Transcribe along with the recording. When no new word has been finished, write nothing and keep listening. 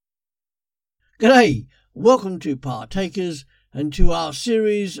G'day, welcome to Partakers and to our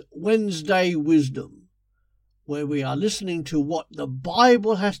series Wednesday Wisdom, where we are listening to what the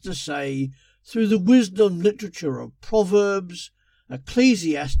Bible has to say through the wisdom literature of Proverbs,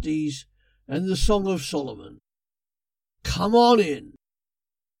 Ecclesiastes and the Song of Solomon. Come on in.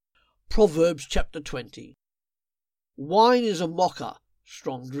 Proverbs chapter 20. Wine is a mocker,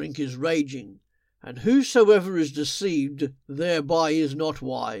 strong drink is raging, and whosoever is deceived thereby is not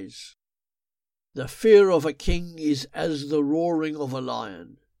wise. The fear of a king is as the roaring of a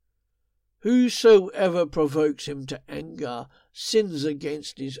lion. Whosoever provokes him to anger sins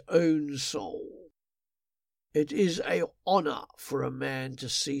against his own soul. It is an honour for a man to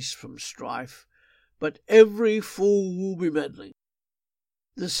cease from strife, but every fool will be meddling.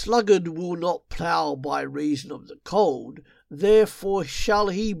 The sluggard will not plough by reason of the cold, therefore shall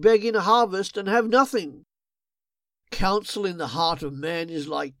he beg in harvest and have nothing. Counsel in the heart of man is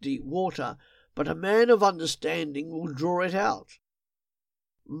like deep water, but a man of understanding will draw it out.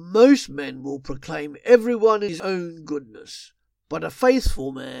 Most men will proclaim everyone his own goodness, but a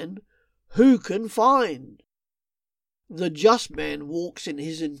faithful man who can find? The just man walks in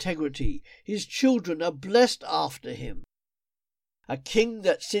his integrity, his children are blessed after him. A king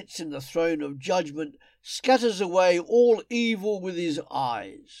that sits in the throne of judgment scatters away all evil with his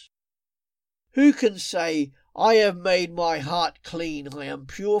eyes. Who can say, I have made my heart clean, I am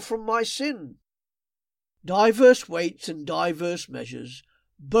pure from my sin? Diverse weights and diverse measures,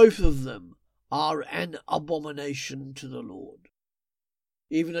 both of them are an abomination to the Lord.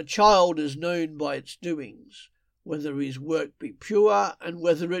 Even a child is known by its doings, whether his work be pure and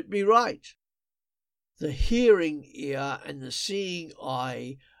whether it be right. The hearing ear and the seeing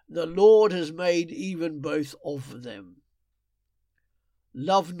eye, the Lord has made even both of them.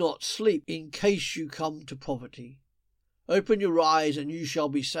 Love not sleep in case you come to poverty. Open your eyes and you shall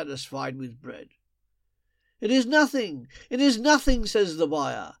be satisfied with bread. It is nothing, says the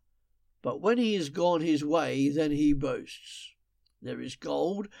buyer. But when he is gone his way, then he boasts. There is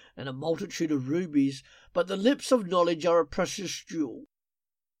gold and a multitude of rubies, but the lips of knowledge are a precious jewel.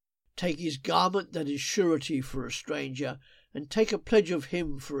 Take his garment that is surety for a stranger, and take a pledge of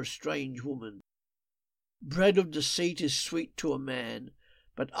him for a strange woman. Bread of deceit is sweet to a man,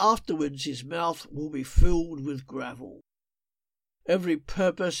 but afterwards his mouth will be filled with gravel. Every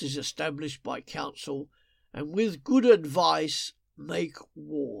purpose is established by counsel, and with good advice make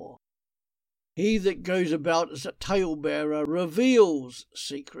war. He that goes about as a talebearer reveals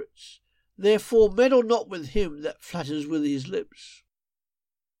secrets. Therefore meddle not with him that flatters with his lips.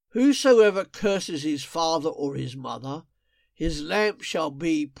 Whosoever curses his father or his mother, his lamp shall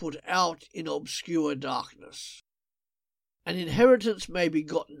be put out in obscure darkness. An inheritance may be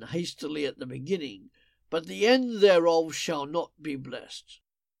gotten hastily at the beginning, but the end thereof shall not be blessed.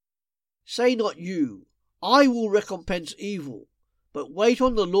 Say not you, I will recompense evil, but wait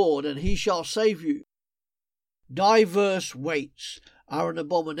on the Lord, and he shall save you. Diverse weights are an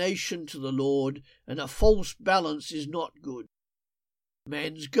abomination to the Lord, and a false balance is not good.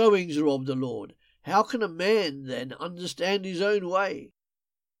 Man's goings are of the Lord. How can a man then understand his own way?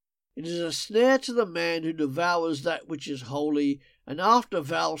 It is a snare to the man who devours that which is holy, and after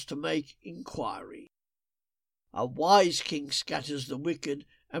vows to make inquiry. A wise king scatters the wicked,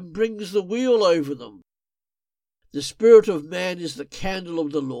 and brings the wheel over them. The spirit of man is the candle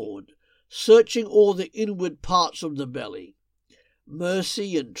of the Lord, searching all the inward parts of the belly.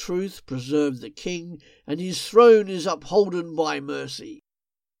 Mercy and truth preserve the king, and his throne is upholden by mercy.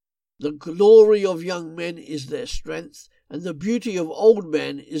 The glory of young men is their strength, and the beauty of old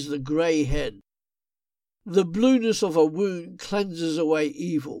men is the grey head. The blueness of a wound cleanses away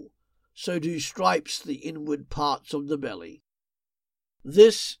evil, so do stripes the inward parts of the belly.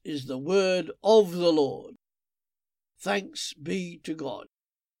 This is the word of the Lord. Thanks be to God.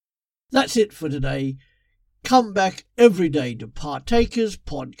 That's it for today. Come back every day to Partakers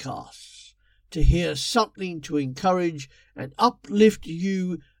Podcasts to hear something to encourage and uplift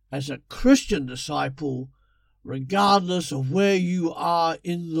you as a Christian disciple, regardless of where you are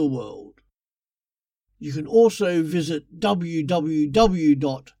in the world. You can also visit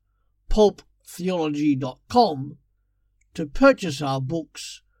www.pulptheology.com to purchase our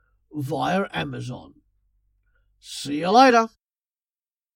books via Amazon. See you later.